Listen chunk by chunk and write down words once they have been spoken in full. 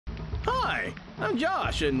Hi, I'm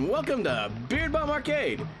Josh, and welcome to Beard Bum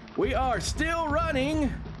Arcade. We are still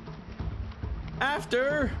running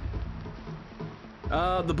after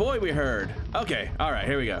the boy we heard. Okay, all right,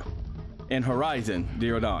 here we go. In Horizon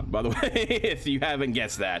Zero Dawn, by the way, if you haven't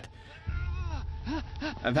guessed that.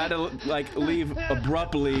 I've had to like leave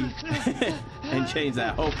abruptly and change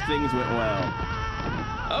that. Hope things went well.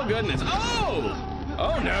 Oh goodness! Oh!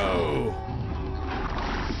 Oh no!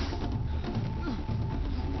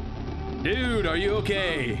 Dude, are you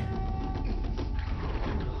okay?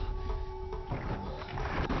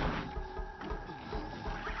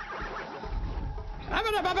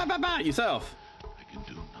 Yourself. I can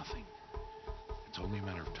do nothing. It's only a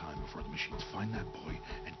matter of time before the machines find that boy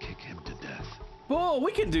and kick him to death. Bull,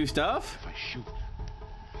 we can do stuff. If I shoot,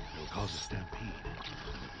 it'll cause a stampede and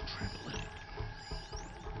trample him.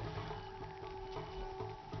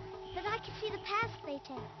 But I can see the path they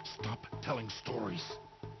take. Stop telling stories.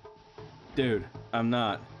 Dude, I'm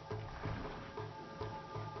not.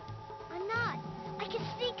 I'm not. I can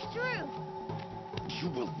sneak through. You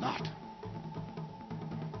will not.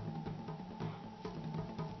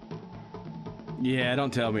 Yeah,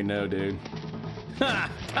 don't tell me no, dude.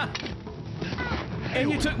 And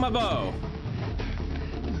you took my bow.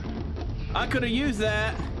 I could have used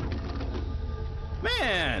that.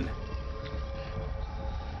 Man.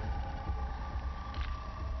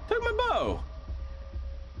 Took my bow.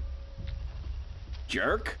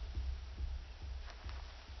 Jerk.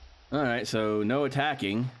 All right, so no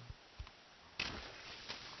attacking.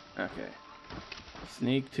 Okay.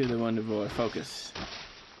 Sneak to the one devoid. Focus.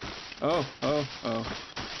 Oh, oh, oh.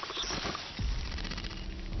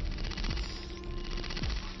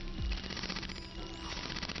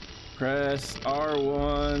 Press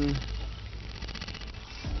R1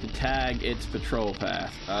 to tag its patrol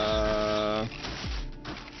path.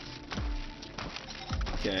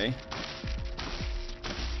 Okay.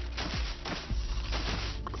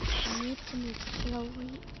 I need to move slowly,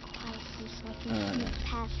 quietly, so I can sneak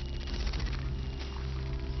past.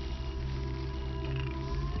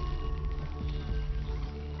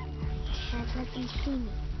 Can't let them see me.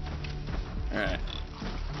 Alright.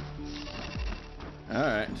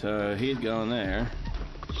 Alright, so he's going there.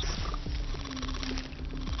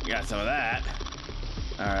 Got some of that.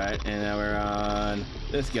 Alright, and now we're on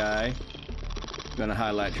this guy. Gonna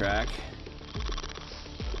highlight track.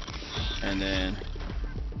 And then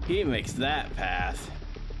he makes that path.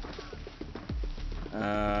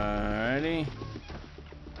 Alrighty.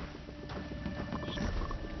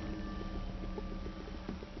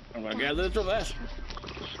 I'm gonna gather this real fast.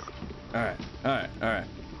 Alright, alright, alright.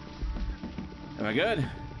 Am I good?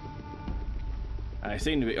 I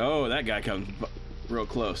seem to be. Oh, that guy comes real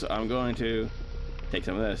close. So I'm going to take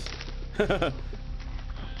some of this.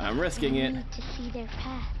 I'm risking it. I need to see their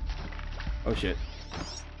path. Oh shit.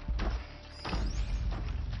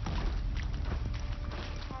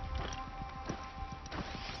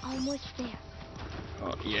 Almost there.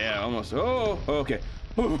 Oh yeah, almost. Oh, okay.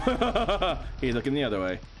 He's looking the other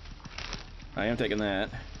way. I am taking that.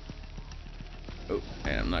 Oh,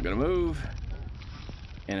 and I'm not gonna move.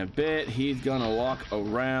 In a bit, he's gonna walk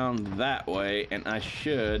around that way, and I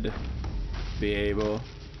should be able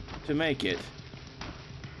to make it.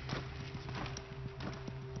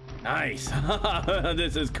 Nice.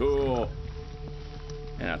 This is cool.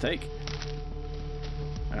 And I'll take.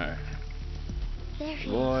 All right. There he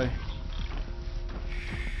Boy.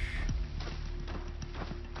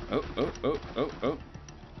 Oh, oh, oh, oh, oh.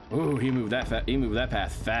 Ooh, he moved that he moved that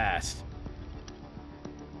path fast.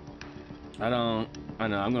 I know, I'm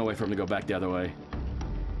gonna wait for him to go back the other way.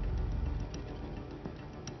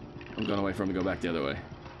 I'm gonna wait for him to go back the other way.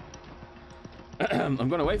 I'm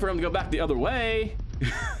gonna wait for him to go back the other way.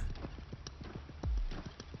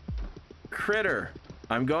 Critter,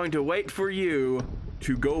 I'm going to wait for you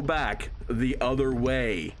to go back the other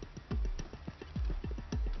way.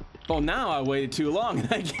 Oh, now I waited too long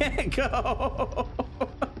and I can't go.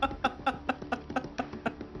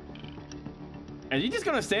 Are you just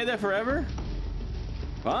gonna stay there forever?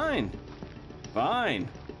 Fine. Fine.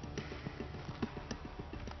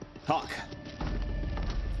 Talk.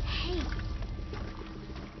 Hey.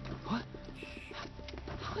 What?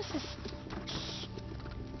 How is this?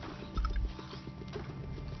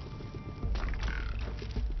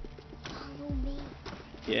 Follow me.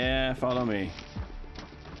 Yeah, follow me.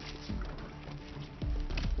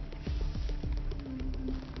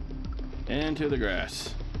 Into the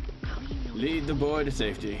grass. Lead the boy to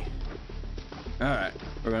safety. All right,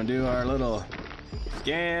 we're gonna do our little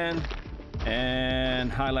scan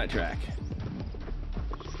and highlight track.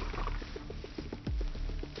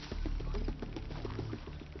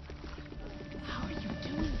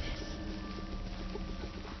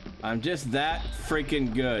 I'm just that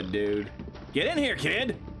freaking good, dude. Get in here,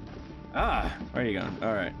 kid. Ah, where are you going?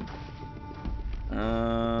 All right.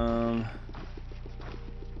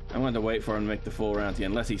 I wanted to wait for him to make the full round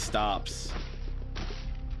unless he stops.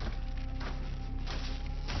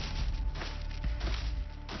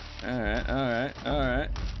 All right, all right, all right.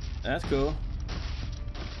 That's cool.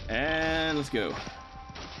 And let's go.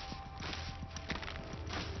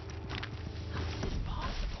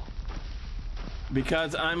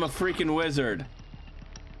 Because I'm a freaking wizard.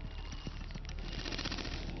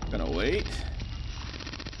 Gonna wait.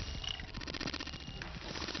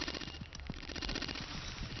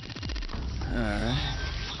 Alright.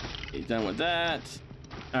 He's done with that.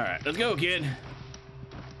 Alright, let's go, kid.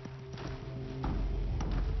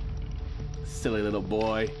 Silly little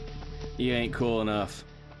boy. You ain't cool enough.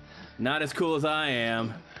 Not as cool as I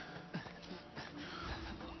am.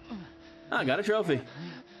 I got a trophy.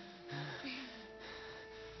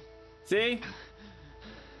 See?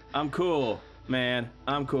 I'm cool, man.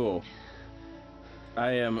 I'm cool.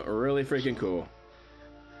 I am really freaking cool.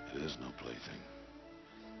 It is no plaything.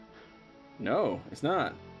 No, it's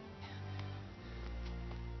not.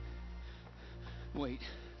 Wait.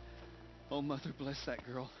 Oh, Mother, bless that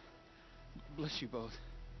girl. Bless you both.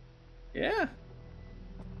 Yeah.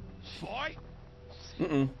 Boy!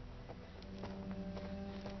 Mm-mm.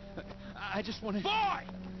 I just want to... Boy!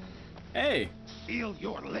 Hey. Seal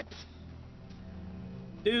your lips.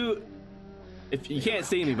 Dude, if you can't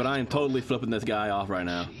see me, but I am totally flipping this guy off right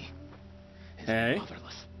now. Hey.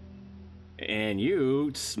 Motherless. And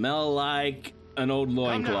you smell like an old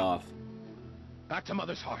loincloth. Back to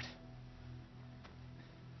Mother's heart.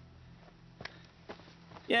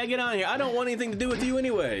 Yeah, get on here. I don't want anything to do with you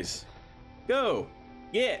anyways. Go.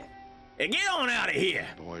 Get. And get on out of here.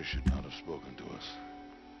 The boy should not have spoken to us.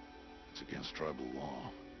 It's against tribal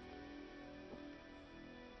law.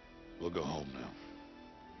 We'll go home now.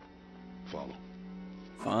 Follow.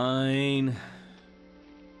 Fine.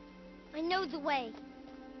 I know the way.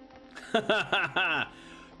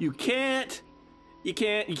 You can't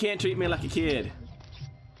treat me like a kid.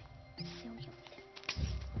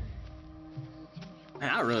 Man,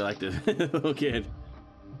 I really like this little kid.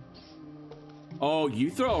 Oh, you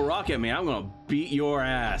throw a rock at me, I'm gonna beat your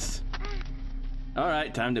ass. All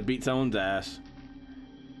right, time to beat someone's ass.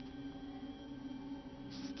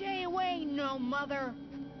 Stay away, no mother.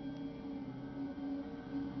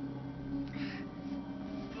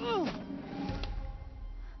 Ooh.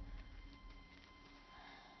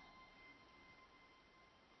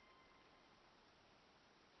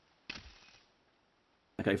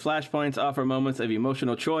 Okay, flashpoints offer moments of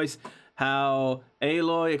emotional choice. How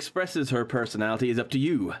Aloy expresses her personality is up to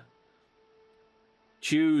you.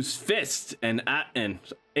 Choose fist and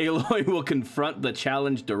Aloy will confront the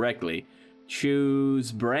challenge directly.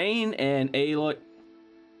 Choose brain and Aloy...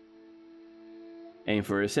 Aim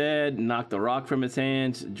for his head, knock the rock from his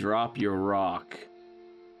hands, drop your rock.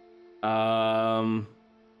 Knock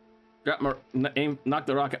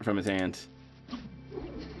the rock from his hands.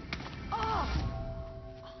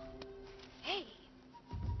 Hey.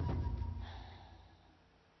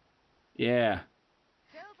 Yeah.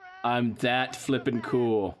 I'm that flippin'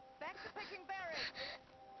 cool.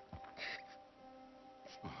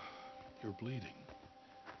 You're bleeding.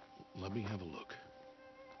 Let me have a look.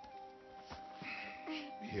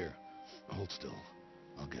 Here, hold still.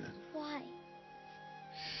 I'll get it. Why?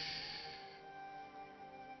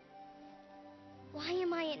 Why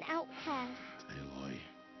am I an outcast? Aloy,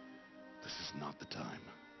 this is not the time.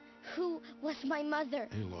 Who was my mother?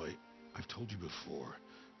 Aloy, I've told you before,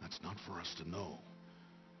 that's not for us to know.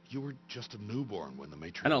 You were just a newborn when the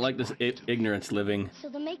matriarch... I don't like this ignorance living. So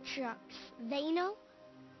the matriarchs, they know?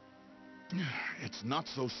 It's not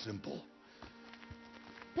so simple.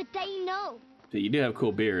 But they know. So you do have a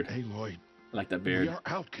cool beard. Aloy, I like that beard. we are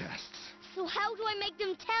outcasts. So how do I make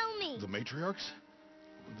them tell me? The matriarchs?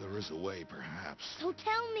 There is a way, perhaps. So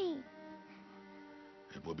tell me.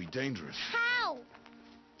 It would be dangerous. How?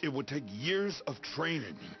 It would take years of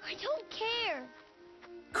training. I don't care.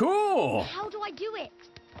 Cool! How do I do it?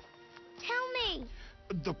 Tell me.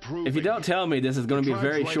 The proving. If you don't tell me, this is going to be a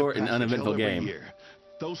very short and uneventful game. Year.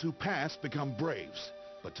 Those who pass become braves,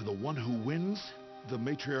 but to the one who wins, the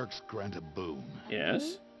matriarchs grant a boon.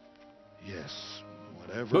 Yes? Yes,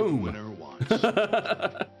 whatever Boom. the winner wants.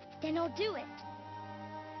 Then I'll do it.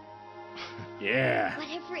 Yeah.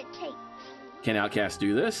 Whatever it takes. Can Outcast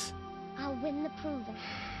do this? I'll win the proving.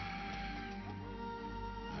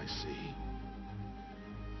 I see.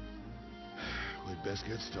 We'd best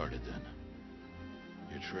get started then.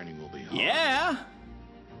 Your training will be hard. Yeah.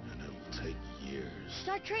 And it'll take years.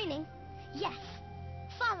 Start training? Yes.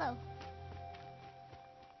 Follow.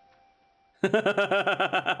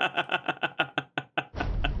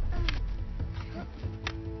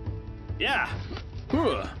 Yeah.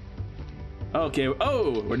 Whew. Okay.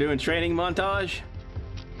 Oh, we're doing training montage.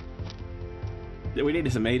 We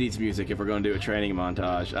needed some 80s music if we're going to do a training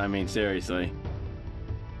montage. I mean, seriously.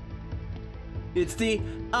 It's the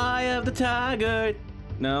eye of the tiger.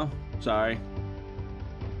 No, sorry.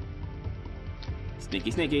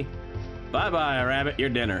 Sneaky, sneaky. Bye-bye, rabbit. Your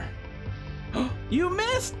dinner. You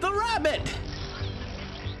missed the rabbit!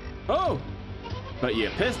 Oh! But you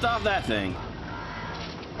pissed off that thing.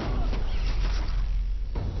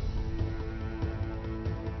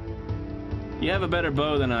 You have a better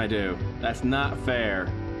bow than I do. That's not fair.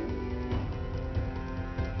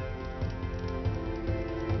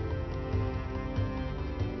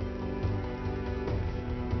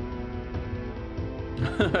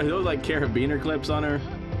 Are those like carabiner clips on her?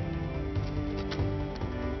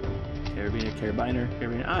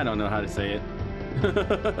 Carabiner. I don't know how to say it.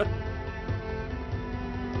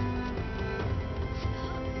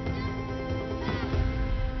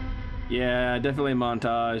 Yeah, definitely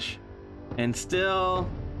montage. And still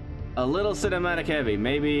a little cinematic heavy.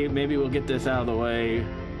 Maybe we'll get this out of the way.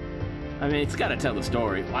 I mean, it's got to tell the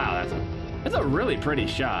story. Wow, that's a really pretty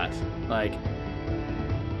shot. Like,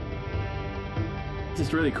 it's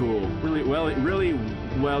just really cool. Really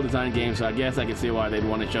well designed game, so I guess I can see why they'd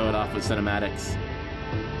want to show it off with cinematics.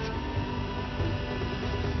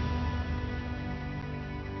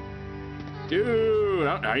 Dude,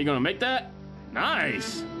 are you gonna make that?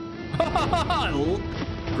 Nice!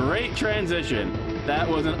 Great transition. That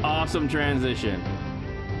was an awesome transition.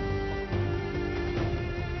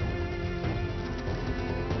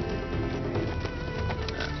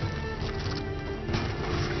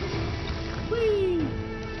 Whee!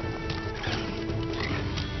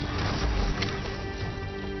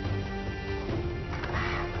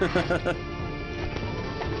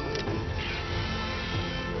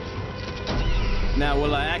 Now,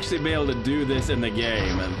 will I actually be able to do this in the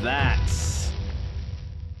game?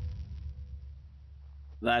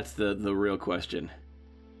 That's the real question.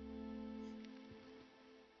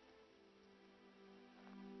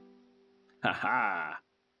 Haha.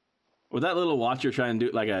 Was that little watcher trying to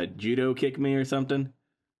do like a judo kick me or something?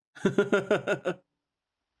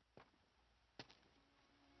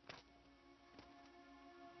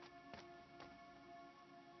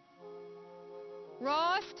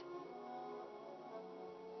 Rost?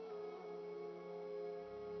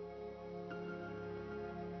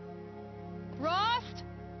 Rost?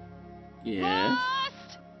 Yes.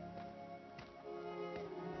 Rost?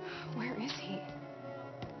 Where is he?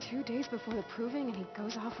 2 days before the proving and he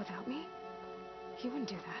goes off without me? He wouldn't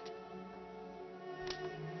do that.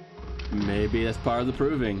 Maybe that's part of the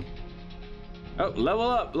proving. Oh, level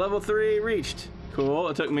up. Level 3 reached. Cool.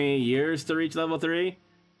 It took me years to reach level 3.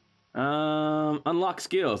 Unlock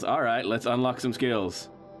skills. All right, let's unlock some skills.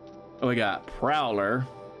 Oh, we got Prowler.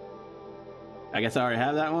 I guess I already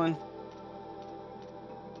have that one.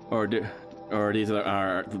 Or these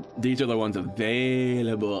are the ones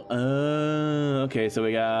available. Okay, so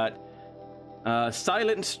we got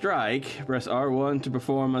Silent Strike. Press R1 to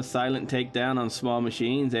perform a silent takedown on small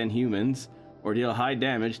machines and humans, or deal high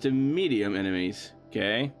damage to medium enemies.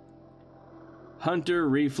 Okay. Hunter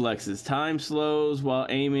Reflexes. Time slows while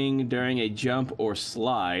aiming during a jump or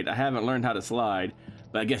slide. I haven't learned how to slide,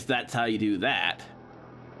 but I guess that's how you do that.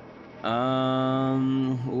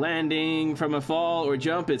 Landing from a fall or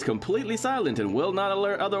jump is completely silent and will not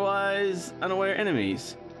alert otherwise unaware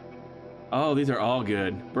enemies. Oh, these are all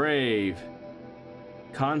good. Brave.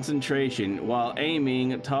 Concentration. While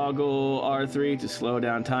aiming, toggle R3 to slow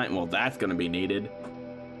down time. Well, that's gonna be needed.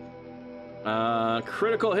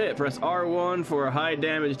 Critical hit. Press R1 for a high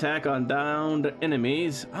damage attack on downed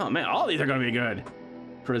enemies. Oh man, all these are gonna be good.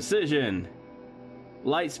 Precision.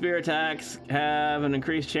 Light spear attacks have an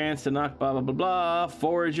increased chance to knock blah blah blah blah.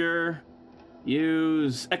 Forager.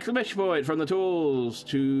 Use exclamation point from the tools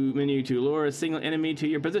menu to lure a single enemy to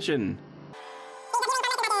your position.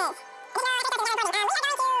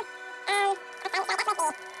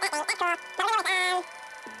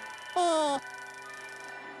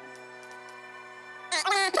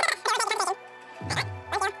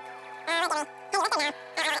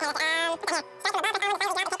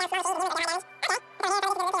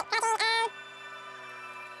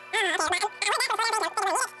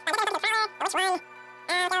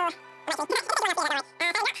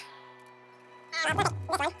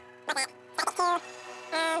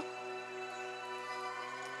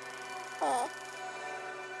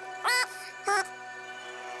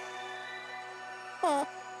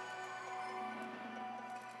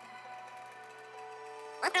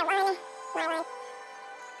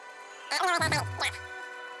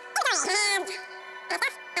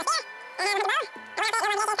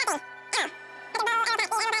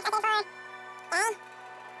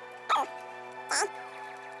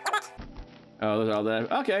 Oh, those are all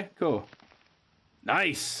that. Okay, cool.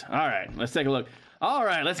 Nice. All right, let's take a look. All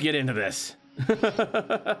right, let's get into this.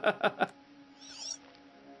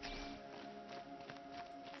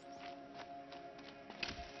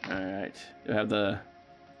 All right, you have the.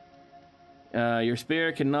 Your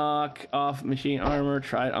spear can knock off machine armor.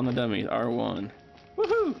 Try it on the dummies. R1.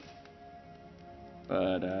 Woohoo!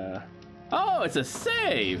 But oh, it's a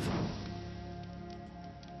save.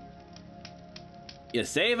 You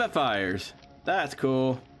save at fires. That's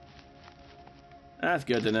cool. That's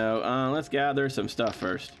good to know. Let's gather some stuff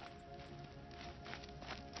first.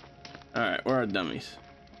 All right, where are the dummies?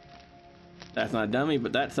 That's not a dummy,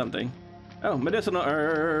 but that's something. Oh, medicinal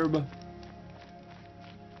herb.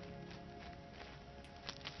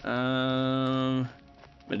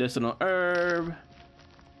 Medicinal herb.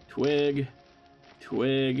 Twig.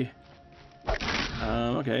 Twig.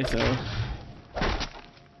 Okay, so.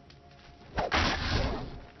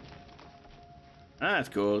 That's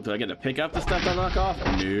cool. Do I get to pick up the stuff I knock off?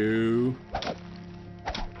 No.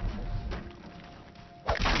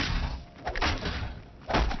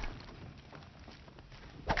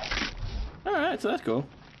 Alright, so that's cool.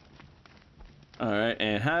 Alright,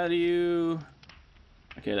 and how do you...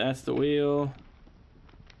 Okay, that's the wheel.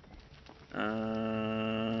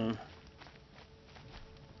 Alright,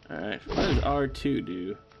 what does R2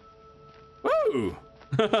 do? Woo!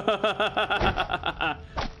 Look at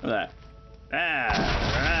that.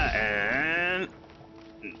 And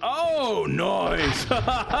oh, nice!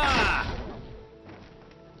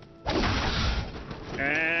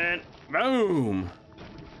 And boom.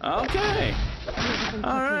 Okay.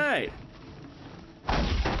 All right.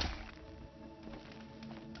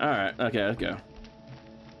 All right. Okay, let's go.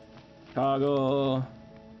 Toggle.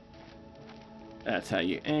 That's how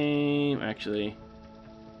you aim. Actually.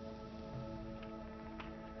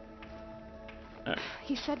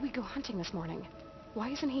 He said we'd go hunting this morning. Why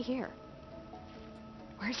isn't he here?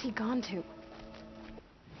 Where's he gone to?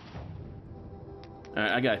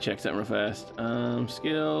 Alright, I gotta check something real fast.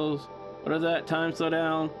 Skills. What is that? Time slow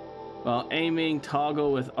down. While aiming,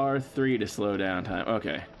 toggle with R3 to slow down time.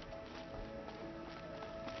 Okay.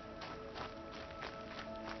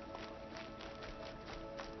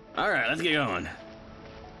 Alright, let's get going.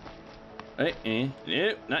 Wait,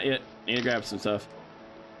 nope, not yet. Need to grab some stuff.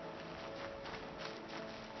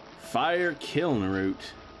 Fire kiln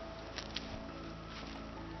route.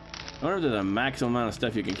 I wonder if there's a maximum amount of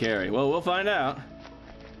stuff you can carry. Well, we'll find out.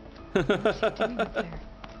 What's he doing up there?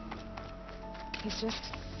 He's just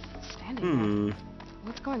standing there.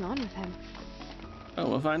 What's going on with him? Oh,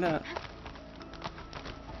 we'll find out.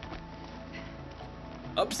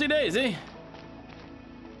 Upsy daisy.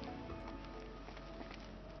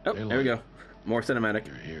 Oh, Hey, there we go. More cinematic.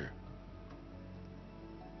 You're here.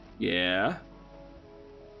 Yeah.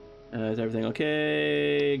 Is everything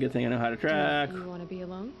okay? Good thing I know how to track. You want to be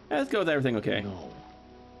alone? Let's go with everything okay. No.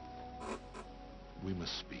 We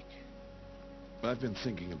must speak. I've been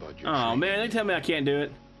thinking about your Oh training. man, they tell me I can't do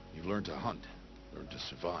it. You've learned to hunt, learned to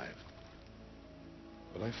survive.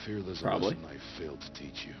 But I fear there's a Probably. lesson I failed to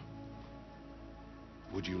teach you.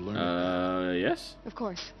 Would you learn it? Yes. Of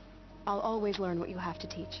course. I'll always learn what you have to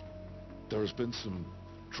teach. There has been some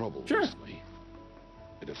trouble Sure. recently.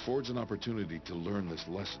 It affords an opportunity to learn this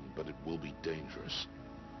lesson, but it will be dangerous.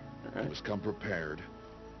 All You right. must come prepared,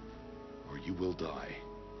 or you will die.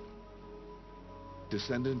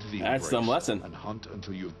 Descend into the That's some embrace lesson. and hunt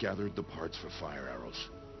until you have gathered the parts for fire arrows.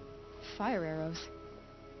 Fire arrows.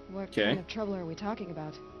 What Okay. kind of trouble are we talking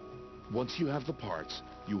about? Once you have the parts,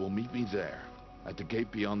 you will meet me there, at the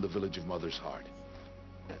gate beyond the village of Mother's Heart.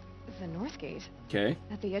 The North Gate? Okay.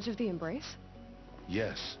 At the edge of the Embrace?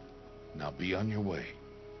 Yes. Now be on your way.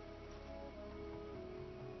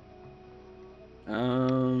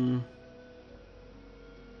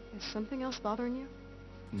 Is something else bothering you?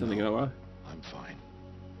 Something No, about what? I'm fine.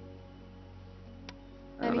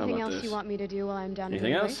 I don't know Anything about else this. you want me to do while I'm down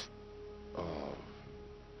Anything in the else?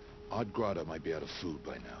 Odd Grata might be out of food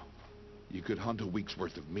by now. You could hunt a week's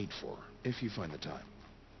worth of meat for her, if you find the time.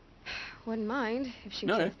 Wouldn't mind if she'd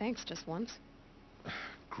Okay. say thanks just once.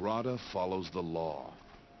 Grata follows the law.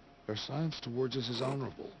 Her silence towards us is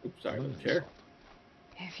honorable. Oops, sorry, not I an don't care. insult.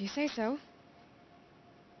 If you say so.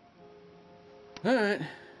 All right.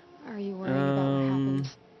 Are you worried about what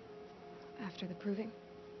happens after the proving?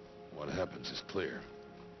 What happens is clear.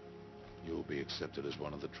 You will be accepted as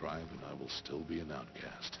one of the tribe, and I will still be an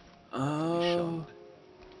outcast. Be Oh. shunned.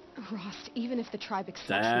 Rost, even if the tribe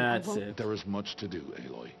accepts me, I That's won't... it. There is much to do,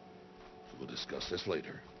 Aloy. We'll discuss this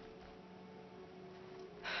later.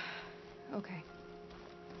 Okay.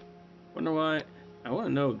 Wonder why. I want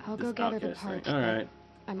to know I'll this go gather the outcast thing. parts. All but right.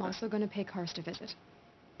 I'm also going to pay Karst a visit.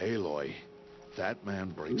 Aloy, that man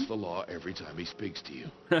breaks the law every time he speaks to you.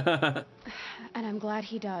 And I'm glad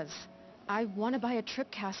he does. I want to buy a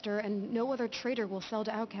tripcaster, and no other trader will sell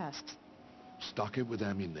to outcasts. Stock it with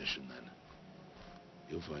ammunition, then.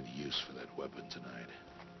 You'll find use for that weapon tonight.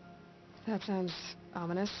 That sounds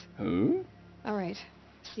ominous. Who? All right.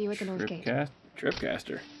 See you at the North Gate.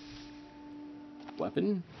 Tripcaster.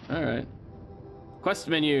 Weapon? Alright. Quest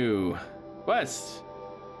menu. Quest.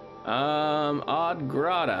 Odd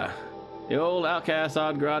Grata. The old outcast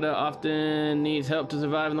Odd Grata often needs help to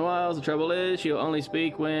survive in the wilds. The trouble is, she'll only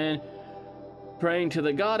speak when praying to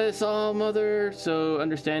the goddess All Mother, so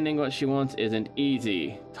understanding what she wants isn't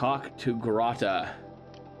easy. Talk to Grata.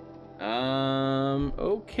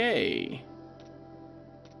 Okay.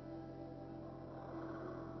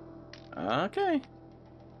 Okay.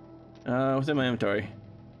 What's in my inventory?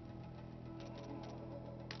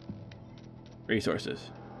 Resources.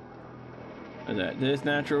 What is that? This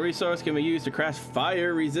natural resource can be used to craft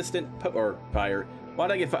fire-resistant fire. Why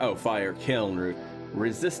did I get fire kiln root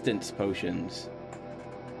resistance potions?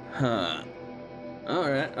 Huh. All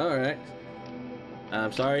right.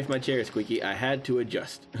 I'm sorry if my chair is squeaky. I had to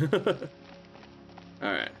adjust. All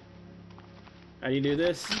right. How do you do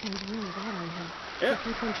this? Something's really bothering him. Yep.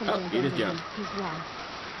 Oh, you just jump. He's wrong.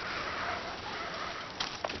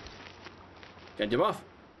 Can't jump off.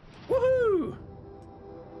 Woohoo!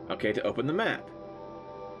 Okay, to open the map.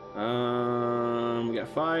 We got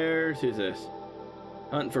fires. Who's this?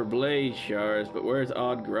 Hunt for blaze shards, but where's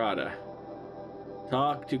Odd Grata?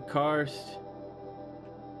 Talk to Karst.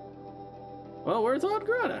 Well, where's Odd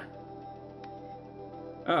Grata?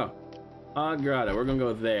 Oh, Odd Grata. We're gonna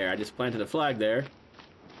go there. I just planted a flag there.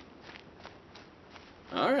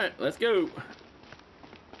 All right, let's go.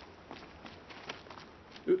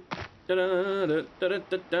 Ooh. Da -da -da -da -da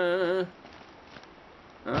 -da -da.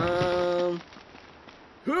 Huh.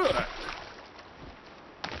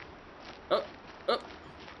 Oh.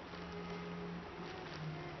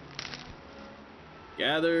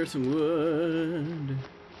 Gather some wood.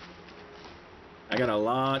 I got a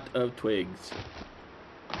lot of twigs.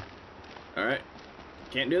 All right.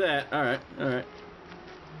 Can't do that. All right.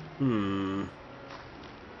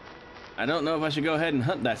 I don't know if I should go ahead and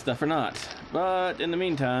hunt that stuff or not. But in the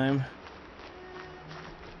meantime,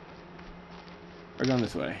 we're going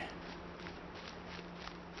this way.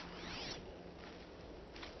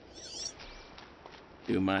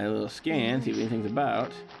 Do my little scan, see if anything's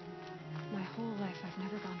about. My whole life, I've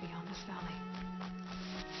never gone beyond this valley.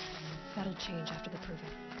 That'll change after the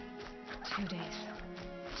proving. 2 days.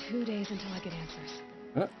 2 days until I get answers.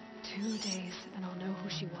 What? 2 days, and I'll know who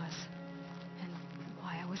she was. And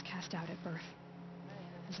why I was cast out at birth.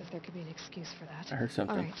 As if there could be an excuse for that. I heard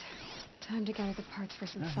something. Alright. Time to gather the parts for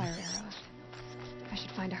some fire arrows. I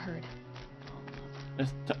should find a herd.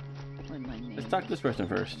 Let's talk to this person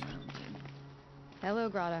first. Hello,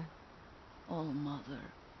 Grata. Oh, Mother,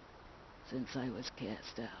 since I was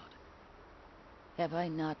cast out, have I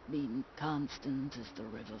not been constant as the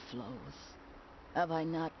river flows? Have I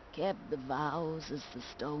not kept the vows as the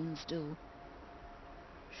stones do?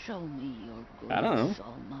 Show me your grace, I don't know.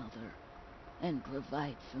 All Mother, and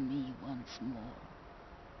provide for me once more.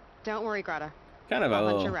 Don't worry, Grata. Kind of a I'll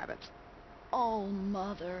hunt little... your rabbits. Oh,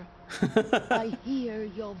 Mother, I hear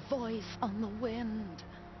your voice on the wind.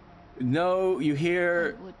 No, you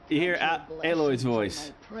hear Aloy's voice.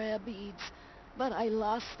 My prayer beads, but I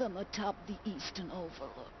lost them atop the eastern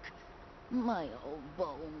overlook. My old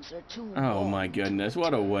bones are too Oh worn. my goodness,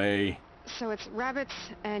 what a way. So it's rabbits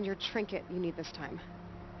and your trinket you need this time.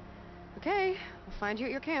 Okay, I'll find you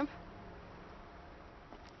at your camp.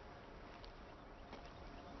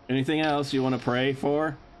 Anything else you want to pray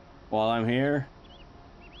for while I'm here?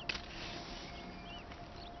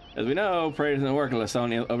 As we know, prayer doesn't work unless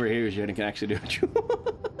someone overhears you and can actually do what you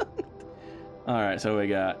want. Alright, so we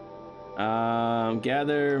got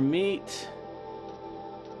gather meat.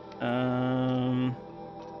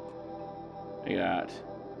 We got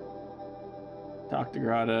talk to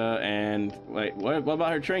Grata and wait, what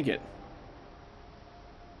about her trinket?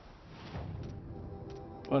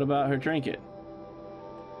 What about her trinket?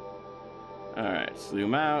 Alright,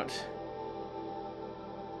 zoom out.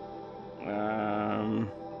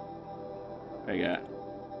 I got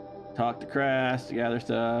talk to Krast, gather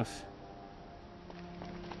stuff.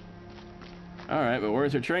 Alright, but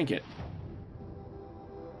where's her trinket?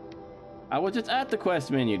 I was just at the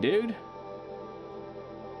quest menu, dude.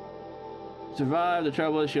 survive. The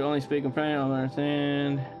trouble is she only speaks in French. I don't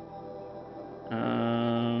understand.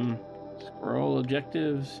 Scroll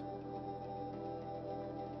objectives.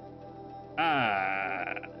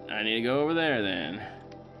 I need to go over there then.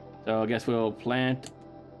 So I guess we'll plant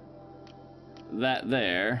that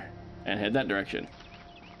there and head that direction.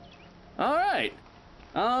 All right.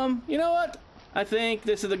 You know what? I think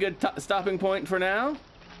this is a good stopping point for now.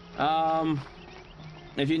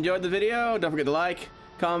 If you enjoyed the video, don't forget to like,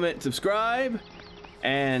 comment, subscribe,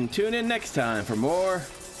 and tune in next time for more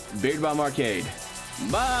Beard Bomb Arcade.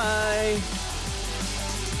 Bye!